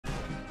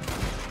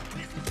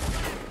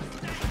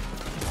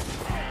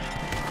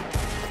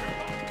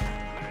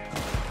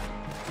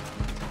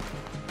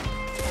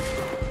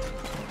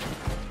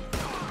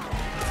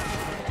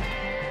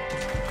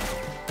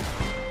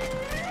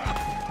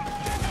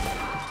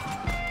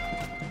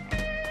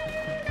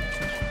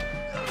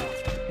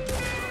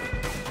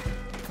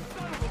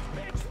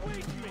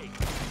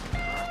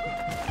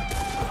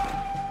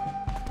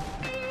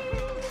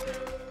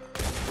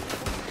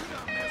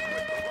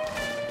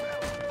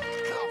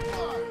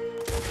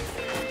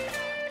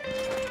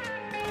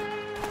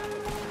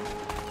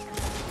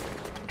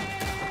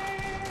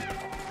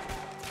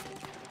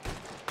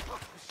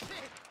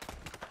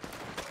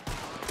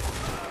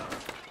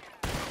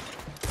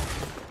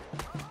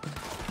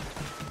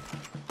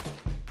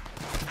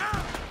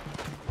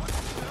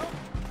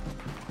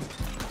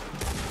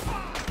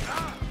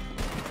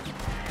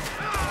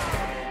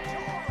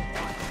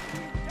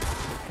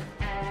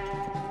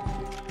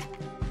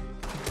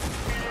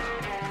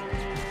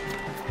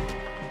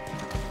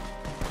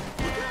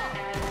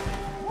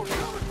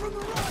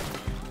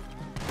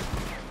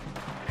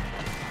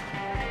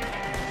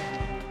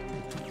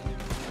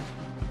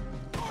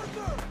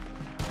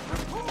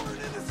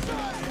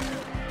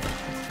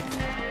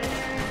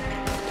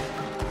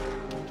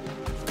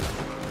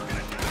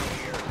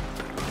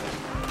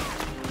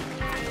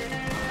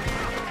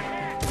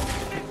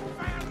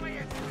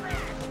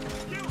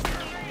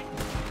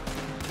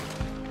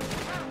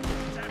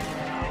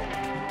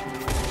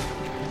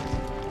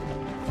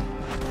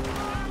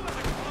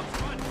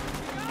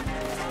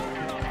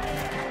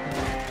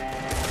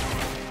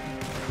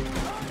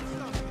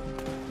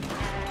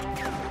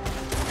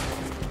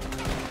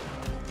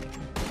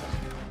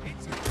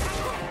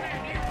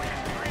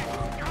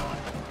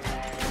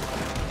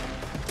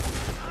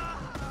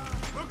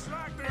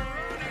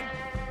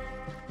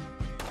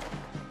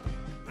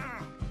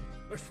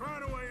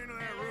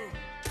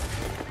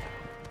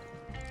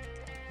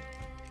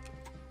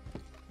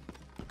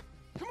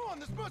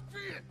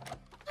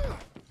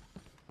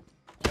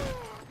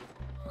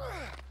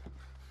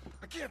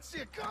can't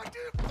see a goddamn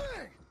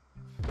thing!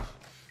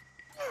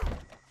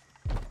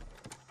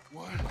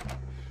 1,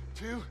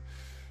 2,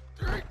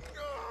 3.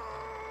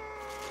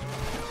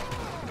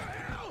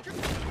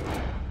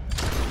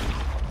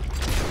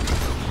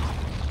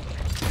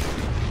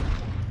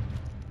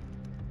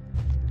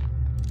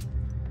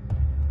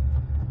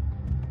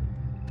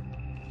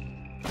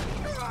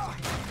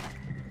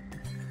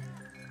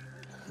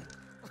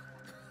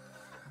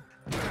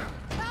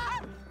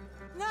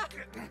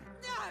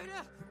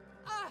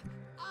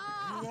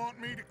 You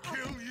want me to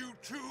kill you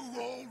too,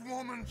 old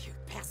woman? You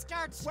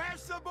bastards!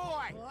 Where's the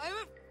boy?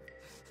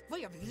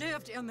 We have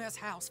lived in this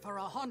house for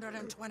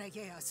 120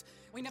 years.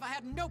 We never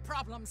had no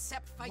problems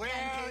except for Where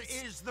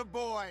Yankees. is the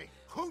boy?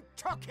 Who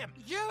took him?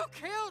 You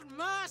killed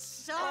my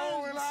son!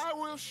 Oh, and I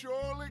will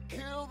surely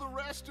kill the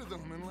rest of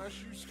them unless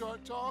you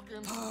start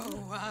talking.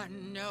 Oh, I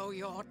know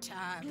your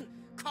type.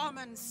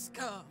 Common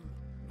scum.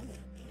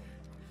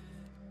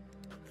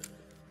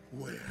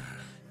 Where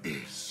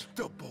is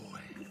the boy?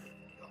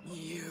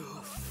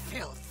 You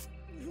filth.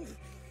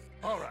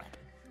 All right,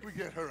 we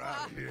get her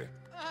out of here.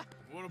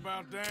 What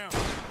about down?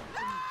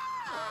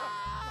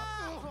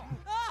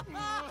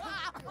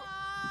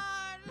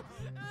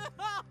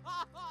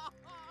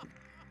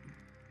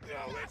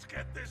 Now let's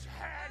get this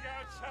hag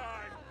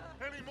outside.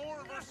 Any more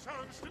of her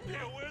sons to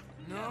deal with?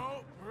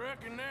 No,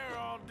 reckon they're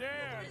all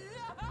dead.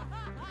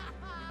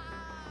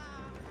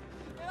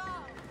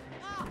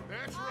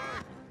 That's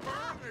right.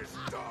 Burn this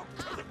dog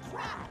to the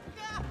ground.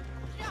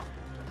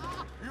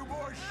 You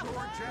boys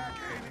sure Jack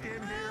ain't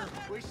in here?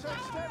 We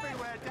searched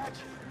everywhere, Dutch.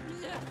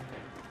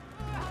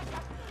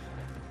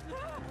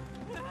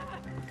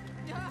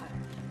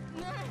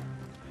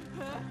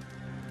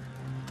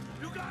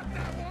 You got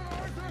that one,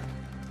 Arthur?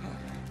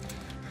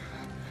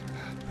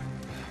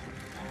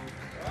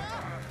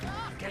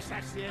 Guess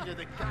that's the end of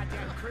the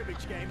goddamn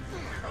cribbage game.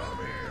 Come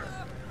here.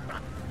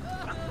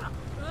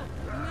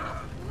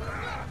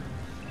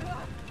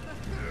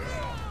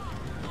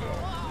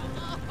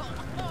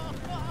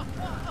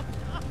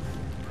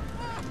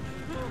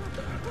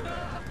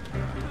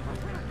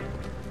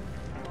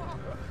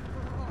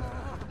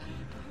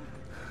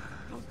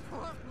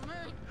 Put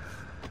me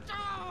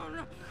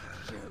down!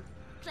 You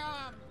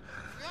damn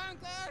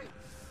Yankee!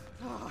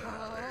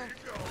 There you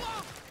go.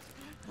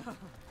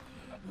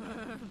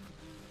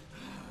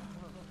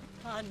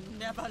 I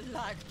never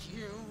liked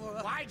you.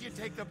 Why'd you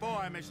take the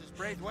boy, Mrs.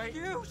 Braithwaite?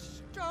 You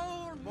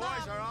stole my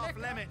Boys are off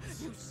liquor.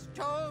 limits. You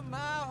stole my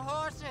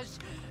horses.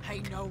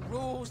 Ain't no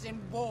rules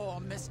in war,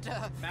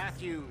 mister.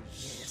 Matthews.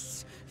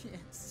 Yes,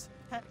 yes,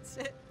 that's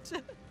it.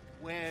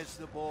 Where's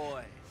the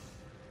boy?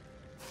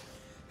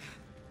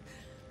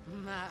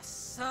 My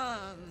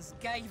sons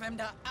gave him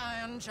to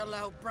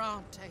Angelo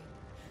Bronte.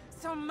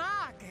 So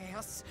my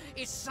guess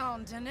is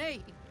Saint-Denis.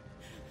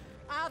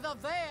 Either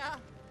there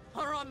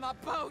or on the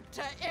boat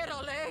to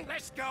Italy.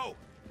 Let's go.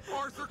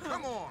 Arthur,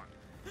 come on.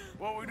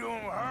 What we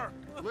doing with her?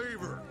 Leave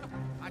her.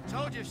 I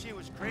told you she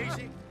was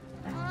crazy.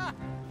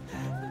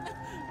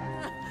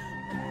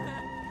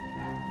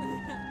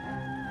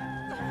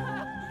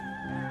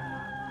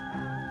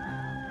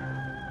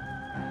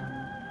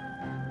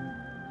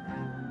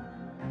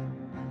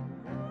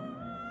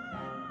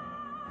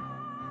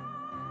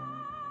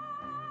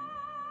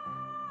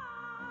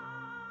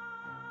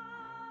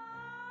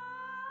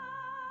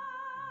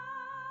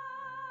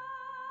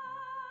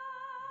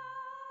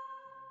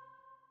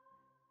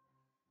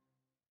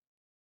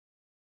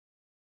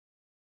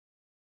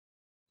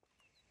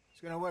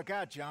 It's gonna work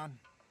out, John.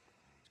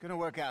 It's gonna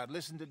work out.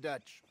 Listen to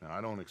Dutch. Now,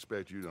 I don't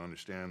expect you to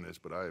understand this,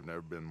 but I have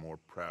never been more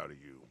proud of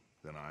you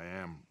than I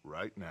am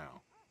right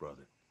now,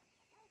 brother.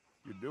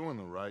 You're doing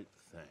the right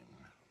thing.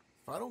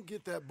 If I don't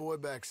get that boy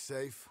back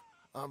safe,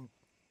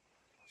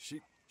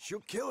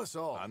 she'll kill us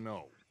all. I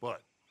know,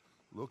 but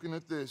looking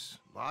at this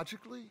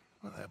logically,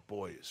 well, that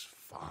boy is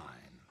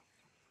fine.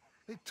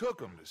 They took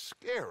him to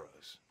scare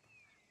us.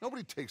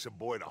 Nobody takes a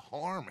boy to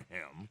harm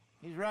him.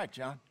 He's right,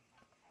 John.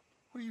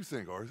 What do you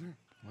think, Arthur?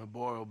 The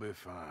boy will be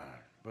fine.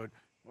 But,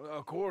 well,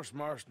 of course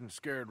Marston's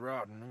scared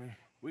rotten. I mean,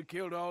 we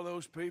killed all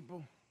those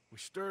people. We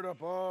stirred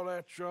up all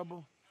that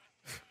trouble.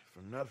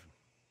 For nothing.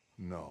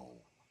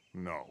 No,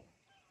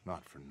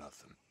 not for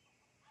nothing.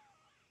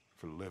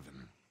 For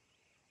living.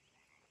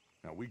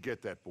 Now, we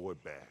get that boy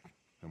back,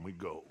 and we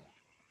go.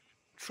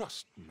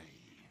 Trust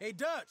me. Hey,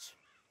 Dutch,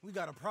 we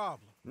got a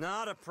problem.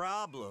 Not a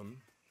problem.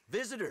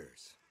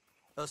 Visitors.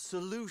 A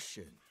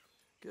solution.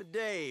 Good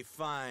day,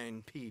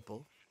 fine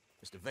people.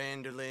 Mr.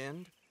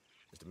 Vanderlind,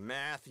 Mr.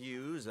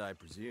 Matthews, I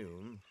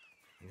presume.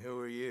 And who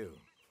are you?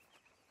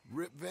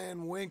 Rip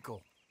Van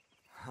Winkle.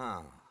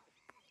 Huh.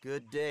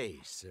 Good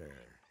day, sir.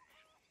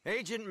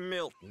 Agent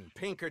Milton,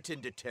 Pinkerton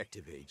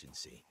Detective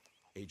Agency.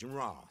 Agent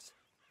Ross.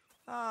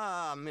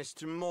 Ah,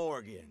 Mr.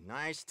 Morgan,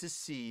 nice to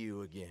see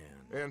you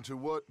again. And to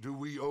what do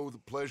we owe the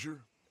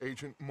pleasure,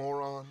 Agent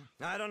Moron?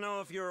 I don't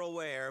know if you're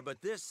aware,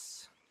 but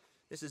this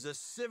is a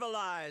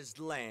civilized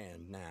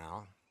land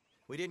now.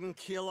 We didn't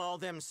kill all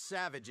them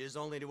savages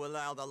only to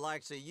allow the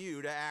likes of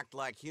you to act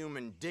like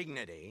human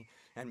dignity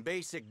and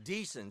basic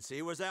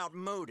decency was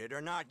outmoded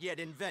or not yet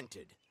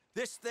invented.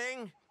 This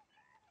thing,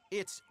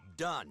 it's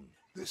done.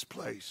 This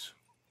place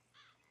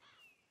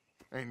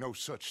ain't no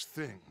such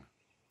thing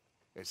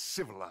as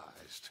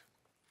civilized.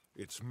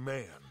 It's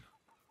man,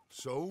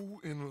 so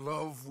in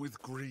love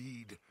with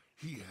greed,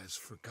 he has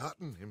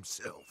forgotten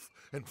himself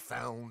and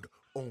found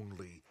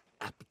only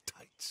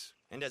appetites.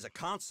 And as a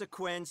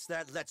consequence,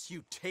 that lets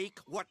you take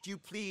what you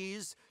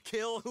please,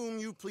 kill whom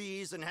you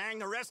please, and hang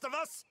the rest of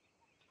us?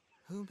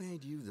 Who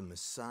made you the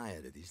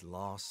messiah to these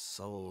lost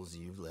souls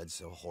you've led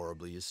so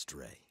horribly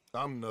astray?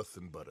 I'm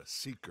nothing but a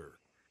seeker,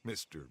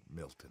 Mr.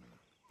 Milton.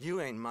 You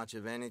ain't much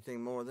of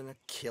anything more than a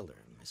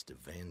killer, Mr.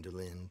 Van der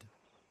Linde.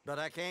 But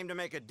I came to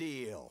make a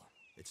deal.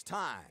 It's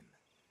time.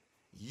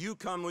 You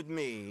come with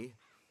me,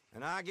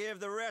 and I give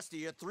the rest of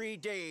you 3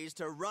 days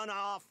to run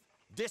off,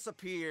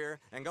 disappear,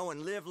 and go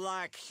and live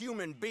like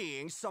human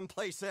beings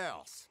someplace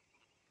else.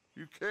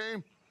 You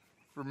came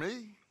for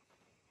me?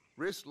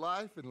 Risk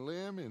life and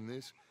limb in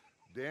this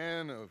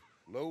den of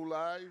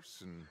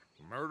lowlifes and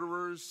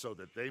murderers so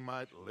that they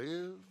might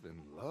live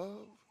and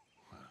love?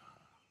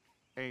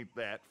 Ain't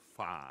that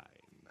fine?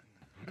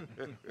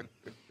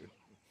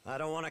 I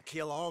don't want to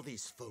kill all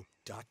these folk,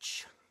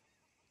 Dutch.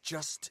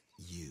 Just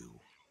you.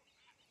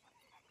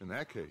 In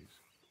that case,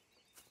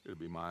 it'd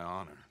be my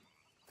honor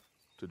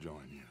to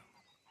join you.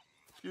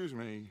 Excuse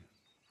me,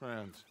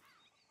 friends.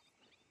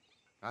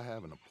 I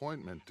have an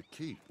appointment to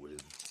keep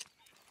with...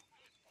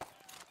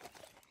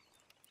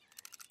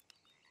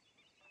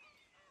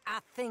 I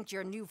think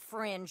your new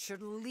friend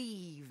should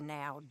leave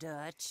now,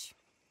 Dutch.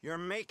 You're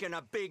making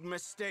a big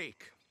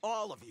mistake.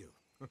 All of you.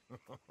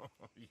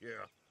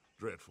 Yeah,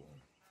 dreadful.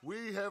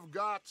 We have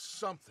got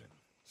something.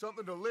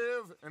 Something to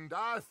live and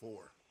die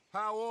for.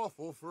 How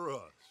awful for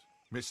us.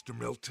 Mr.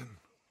 Milton,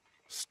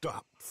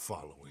 stop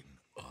following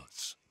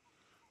us.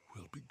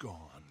 We'll be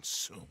gone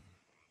soon.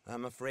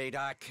 I'm afraid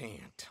I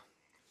can't.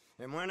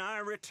 And when I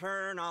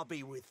return, I'll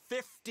be with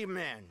 50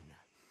 men.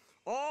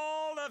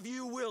 All of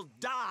you will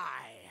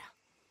die.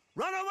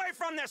 Run away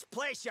from this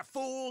place, you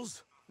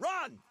fools!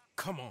 Run!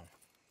 Come on.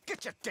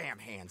 Get your damn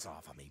hands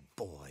off of me,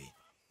 boy.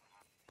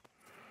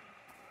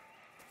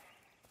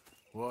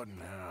 What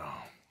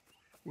now?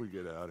 We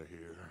get out of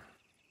here.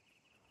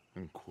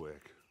 And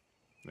quick.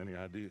 Any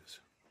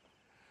ideas?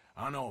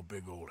 I know a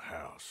big old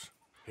house,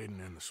 hidden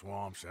in the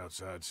swamps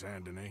outside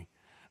Saint Denis.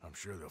 I'm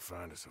sure they'll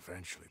find us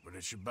eventually, but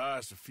it should buy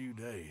us a few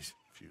days.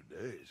 A few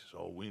days is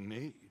all we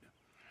need.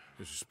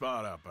 There's a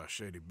spot out by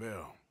Shady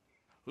Belle.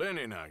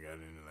 Lenny and I got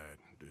into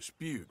that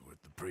dispute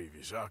with the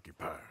previous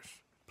occupiers.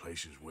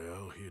 Place is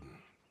well hidden.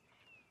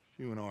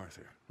 You and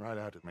Arthur, ride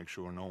out to make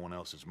sure no one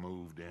else has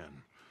moved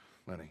in.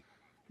 Lenny,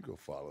 you go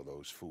follow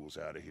those fools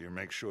out of here.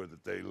 Make sure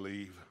that they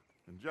leave.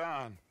 And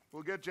John,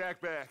 we'll get Jack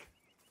back,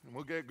 and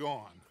we'll get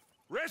going.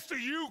 Rest of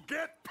you,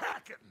 get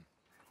packing!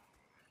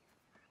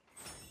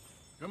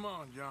 Come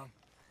on, John.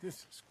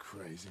 This is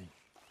crazy.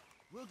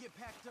 We'll get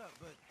packed up,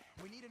 but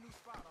we need a new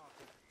spot off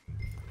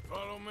there.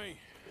 Follow me.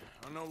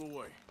 I know the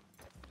way.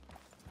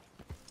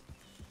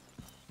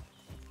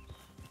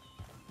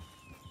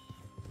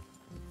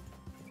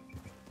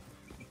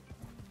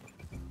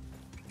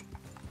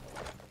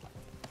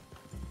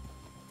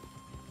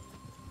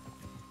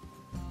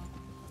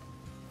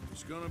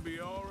 It's gonna be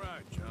all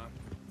right, John.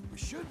 We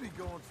should be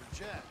going for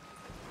Jack.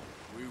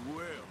 We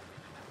will.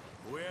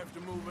 We have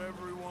to move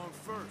everyone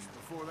first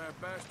before that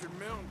bastard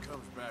Milton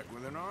comes back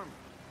with an army.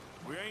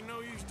 We ain't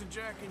no use to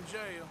Jack in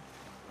jail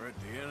or at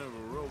the end of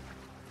a rope.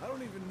 I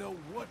don't even know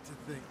what to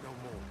think no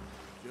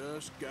more.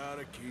 Just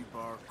gotta keep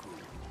our cool.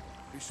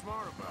 Be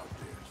smart about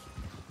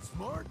this.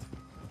 Smart?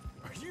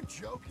 Are you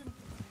joking?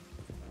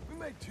 We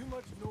made too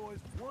much noise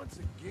once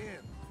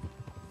again.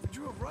 They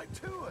drew it right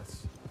to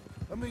us.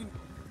 I mean,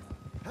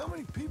 how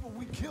many people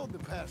we killed the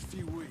past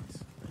few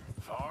weeks?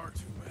 Far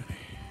too many.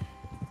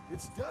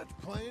 It's Dutch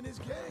playing his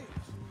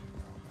games.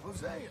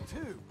 Hosea,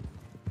 too.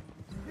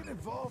 Getting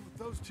involved with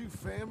those two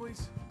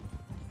families.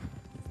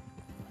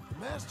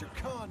 Master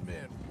con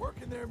men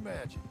working their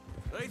magic.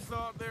 They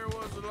thought there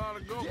was a lot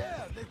of gold.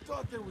 Yeah, they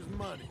thought there was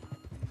money.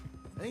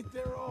 Ain't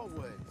there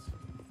always?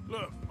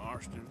 Look,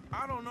 Marston,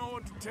 I don't know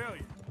what to tell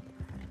you.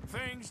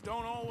 Things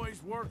don't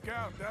always work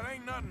out. That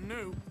ain't nothing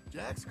new.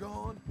 Jack's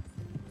gone.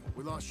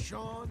 We lost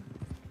Sean,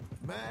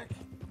 Mac,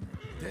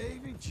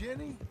 Davy,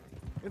 Jenny.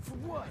 And for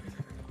what?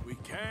 We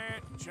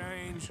can't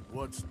change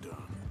what's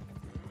done.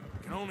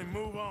 We can only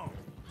move on.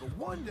 But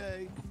one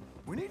day,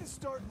 we need to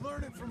start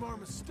learning from our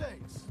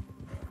mistakes.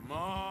 Come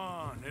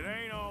on, it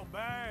ain't all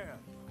bad.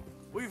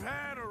 We've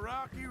had a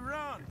rocky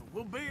run, but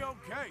we'll be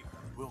okay.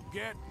 We'll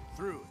get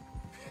through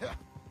it. Yeah,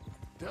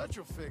 Dutch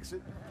will fix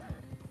it.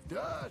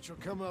 Dutch will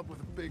come up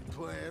with a big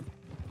plan.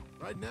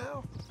 Right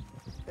now,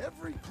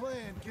 every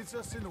plan gets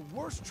us into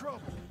worse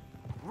trouble.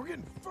 We're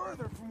getting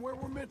further from where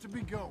we're meant to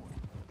be going.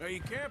 Now, you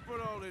can't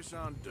put all this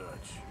on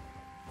Dutch.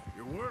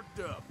 You're worked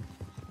up,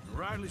 and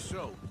rightly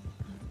so.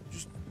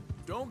 Just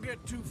don't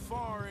get too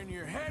far in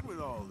your head with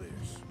all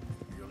this.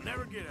 You'll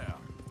never get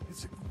out.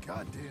 It's a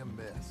goddamn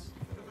mess.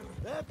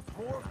 That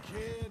poor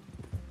kid.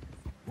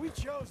 We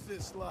chose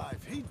this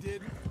life. He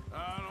didn't.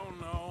 I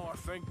don't know. I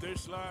think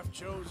this life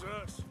chose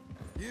us.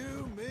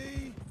 You,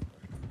 me,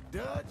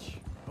 Dutch,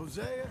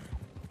 Hosea.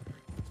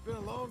 It's been a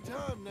long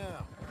time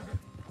now.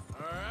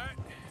 All right.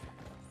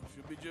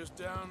 Should be just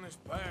down this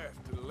path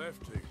to the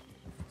left here.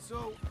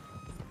 So,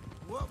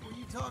 what were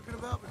you talking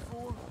about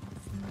before?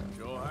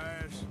 Sure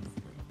has.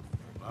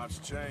 Lots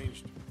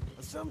changed.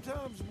 I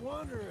sometimes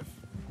wonder if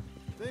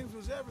things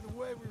was ever the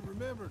way we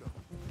remembered them.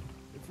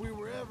 If we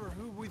were ever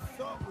who we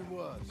thought we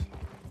was.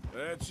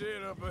 That's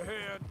it up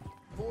ahead.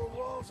 4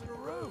 walls and a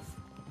roof.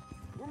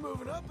 We're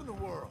moving up in the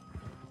world.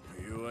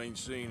 You ain't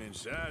seen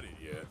inside it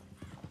yet.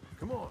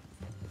 Come on.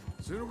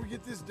 Sooner we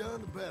get this done,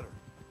 the better.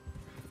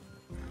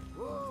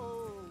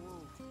 Whoa,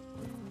 whoa.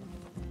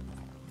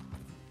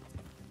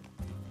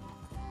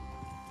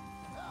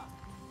 Ah.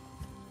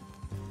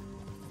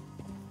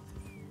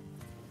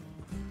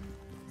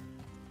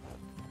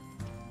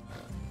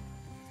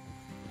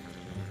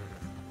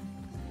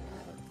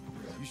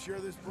 You sure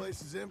this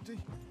place is empty?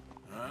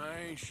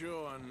 I ain't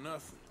sure on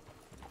nothing.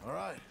 All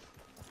right.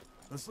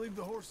 Let's leave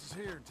the horses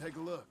here and take a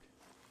look.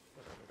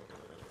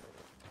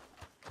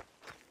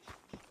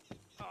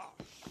 Oh,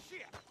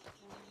 shit!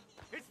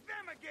 It's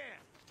them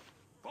again!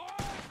 Boys!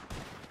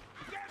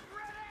 Get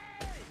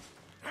ready!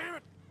 Damn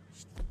it!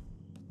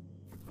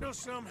 Still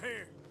some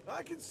here.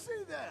 I can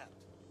see that.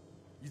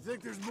 You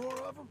think there's more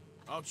of them?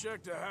 I'll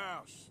check the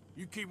house.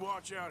 You keep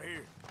watch out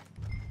here.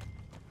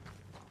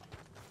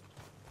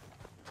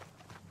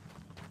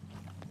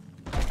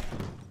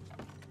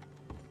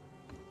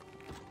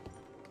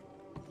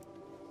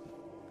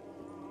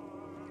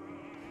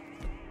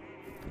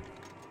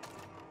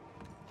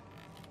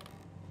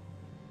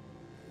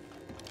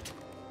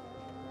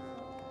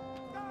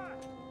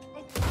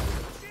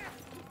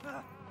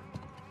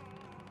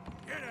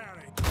 Get out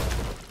of here!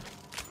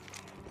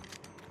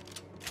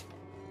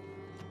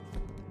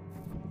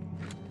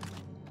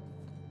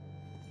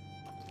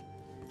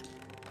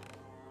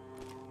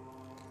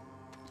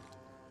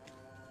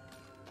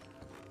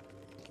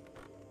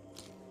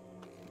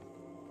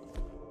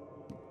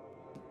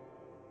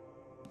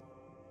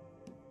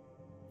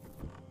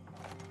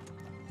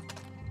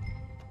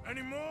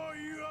 Any more of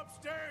you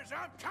upstairs?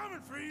 I'm coming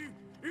for you!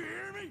 You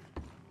hear me?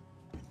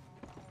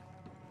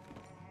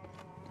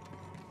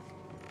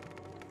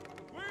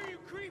 Where are you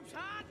creeps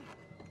hiding?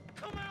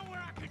 Come out where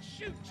I can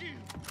shoot you!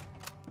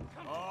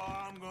 Come on.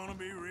 Oh, I'm gonna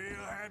be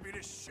real happy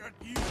to shut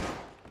you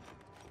up.